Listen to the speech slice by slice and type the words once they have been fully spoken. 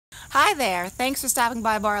Hi there, thanks for stopping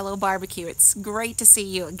by Barlow Barbecue. It's great to see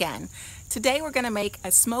you again. Today we're going to make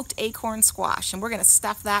a smoked acorn squash, and we're going to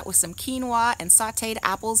stuff that with some quinoa and sauteed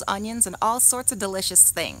apples, onions, and all sorts of delicious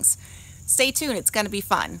things. Stay tuned, it's going to be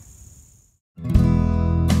fun.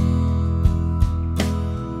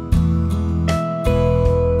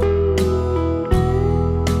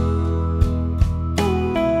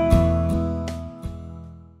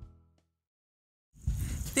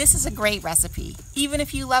 This is a great recipe, even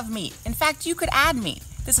if you love meat. In fact, you could add meat.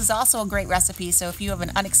 This is also a great recipe, so if you have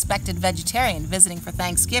an unexpected vegetarian visiting for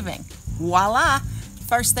Thanksgiving, voila!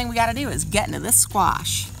 First thing we gotta do is get into this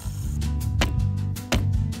squash.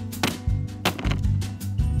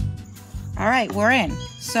 All right, we're in.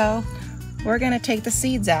 So we're gonna take the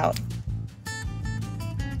seeds out.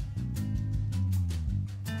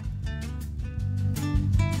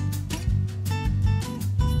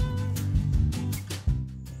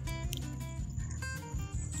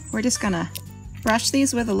 We're just gonna brush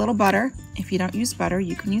these with a little butter. If you don't use butter,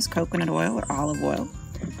 you can use coconut oil or olive oil,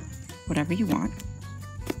 whatever you want.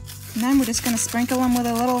 And then we're just gonna sprinkle them with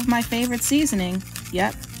a little of my favorite seasoning.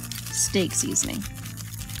 Yep, steak seasoning.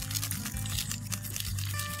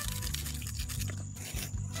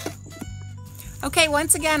 Okay,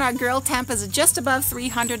 once again, our grill temp is just above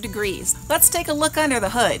 300 degrees. Let's take a look under the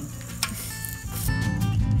hood.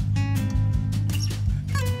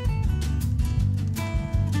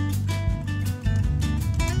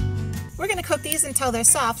 We're going to cook these until they're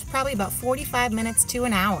soft, probably about 45 minutes to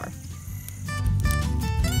an hour.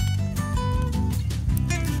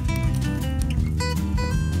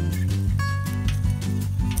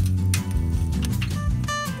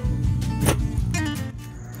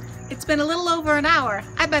 It's been a little over an hour.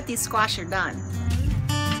 I bet these squash are done.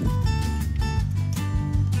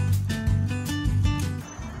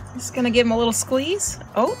 Just going to give them a little squeeze.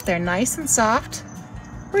 Oh, they're nice and soft.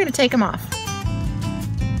 We're going to take them off.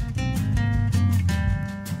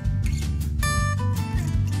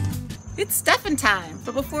 It's stuffing time,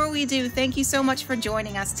 but before we do, thank you so much for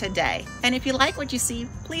joining us today. And if you like what you see,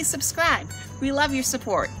 please subscribe. We love your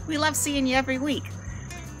support. We love seeing you every week.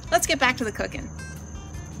 Let's get back to the cooking.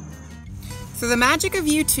 Through the magic of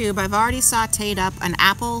YouTube, I've already sauteed up an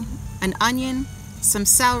apple, an onion, some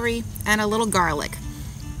celery, and a little garlic.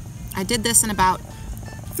 I did this in about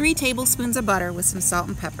 3 tablespoons of butter with some salt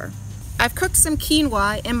and pepper. I've cooked some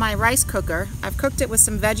quinoa in my rice cooker. I've cooked it with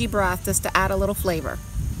some veggie broth just to add a little flavor.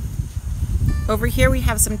 Over here we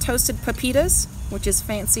have some toasted pepitas, which is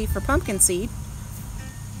fancy for pumpkin seed,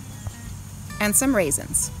 and some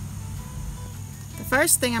raisins. The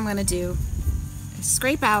first thing I'm going to do is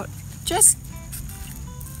scrape out just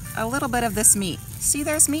a little bit of this meat. See,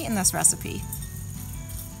 there's meat in this recipe.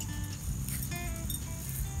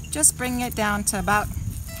 Just bring it down to about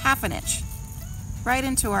 1/2 inch, right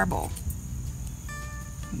into our bowl.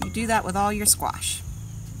 And you do that with all your squash.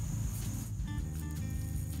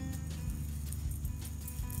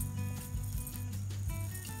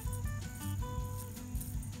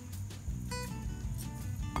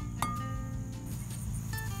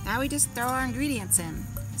 Now we just throw our ingredients in.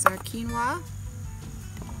 It's our quinoa,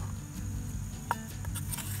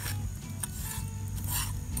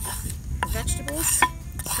 vegetables,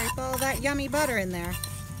 scrape all that yummy butter in there.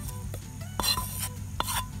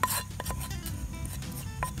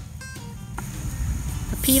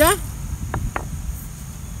 Pepita,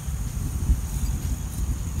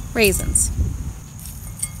 raisins.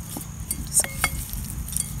 Just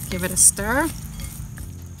give it a stir.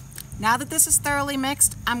 Now that this is thoroughly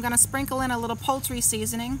mixed, I'm going to sprinkle in a little poultry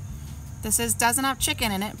seasoning. This doesn't have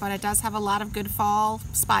chicken in it, but it does have a lot of good fall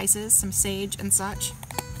spices, some sage and such.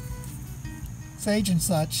 Sage and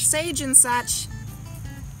such. Sage and such.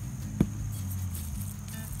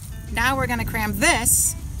 Now we're going to cram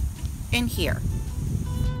this in here.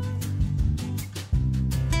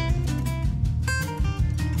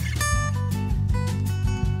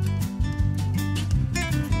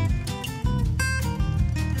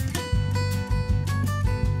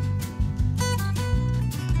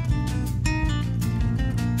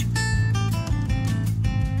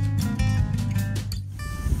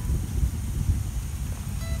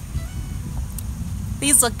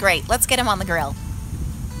 These look great. Let's get them on the grill.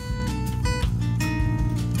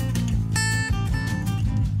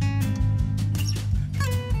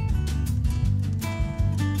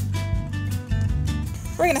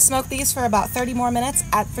 We're going to smoke these for about 30 more minutes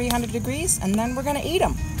at 300 degrees, and then we're going to eat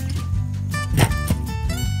them.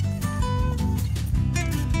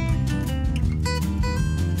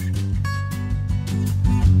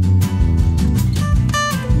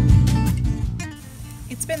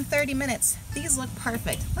 It's been 30 minutes. These look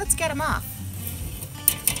perfect. Let's get them off.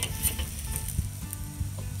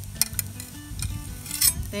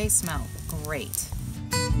 They smell great.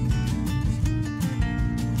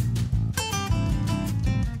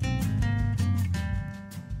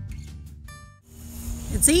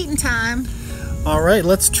 It's eating time. All right,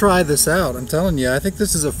 let's try this out. I'm telling you, I think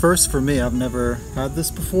this is a first for me. I've never had this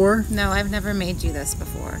before. No, I've never made you this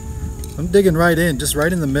before. I'm digging right in, just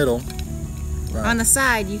right in the middle. Wow. On the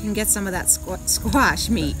side, you can get some of that squash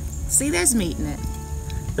meat. See, there's meat in it.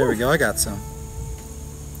 There we go, I got some.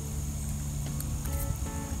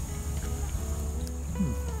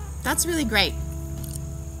 That's really great.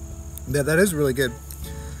 Yeah, that is really good.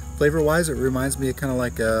 Flavor-wise, it reminds me of kind of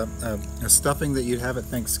like a stuffing that you'd have at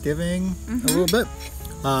Thanksgiving, a little bit.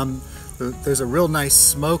 There's a real nice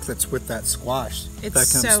smoke that's with that squash. It's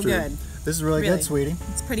that comes so through. good. This is really good, sweetie.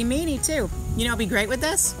 It's pretty meaty, too. You know what'd be great with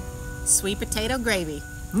this? Sweet potato gravy.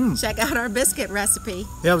 Check out our biscuit recipe.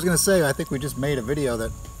 Yeah, I was going to say, I think we just made a video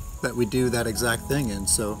that we do that exact thing in.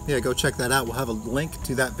 So, yeah, go check that out. We'll have a link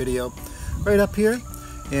to that video right up here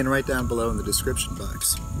and right down below in the description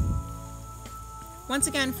box. Once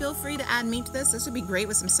again, feel free to add meat to this. This would be great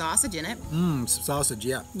with some sausage in it. Some sausage,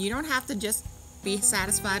 yeah. You don't have to just be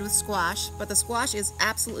satisfied with squash, but the squash is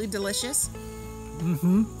absolutely delicious.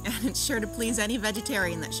 And it's sure to please any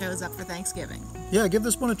vegetarian that shows up for Thanksgiving. Yeah, give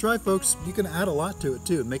this one a try, folks. You can add a lot to it,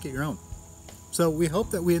 too, and make it your own. So we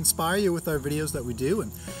hope that we inspire you with our videos that we do.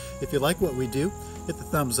 And if you like what we do, hit the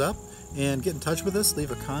thumbs up and get in touch with us.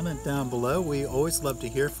 Leave a comment down below. We always love to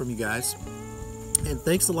hear from you guys. And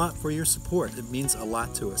thanks a lot for your support. It means a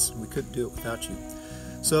lot to us. We couldn't do it without you.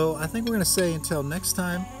 So I think we're going to say until next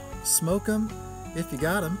time, smoke them if you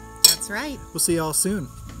got them. That's right. We'll see y'all soon.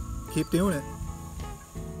 Keep doing it.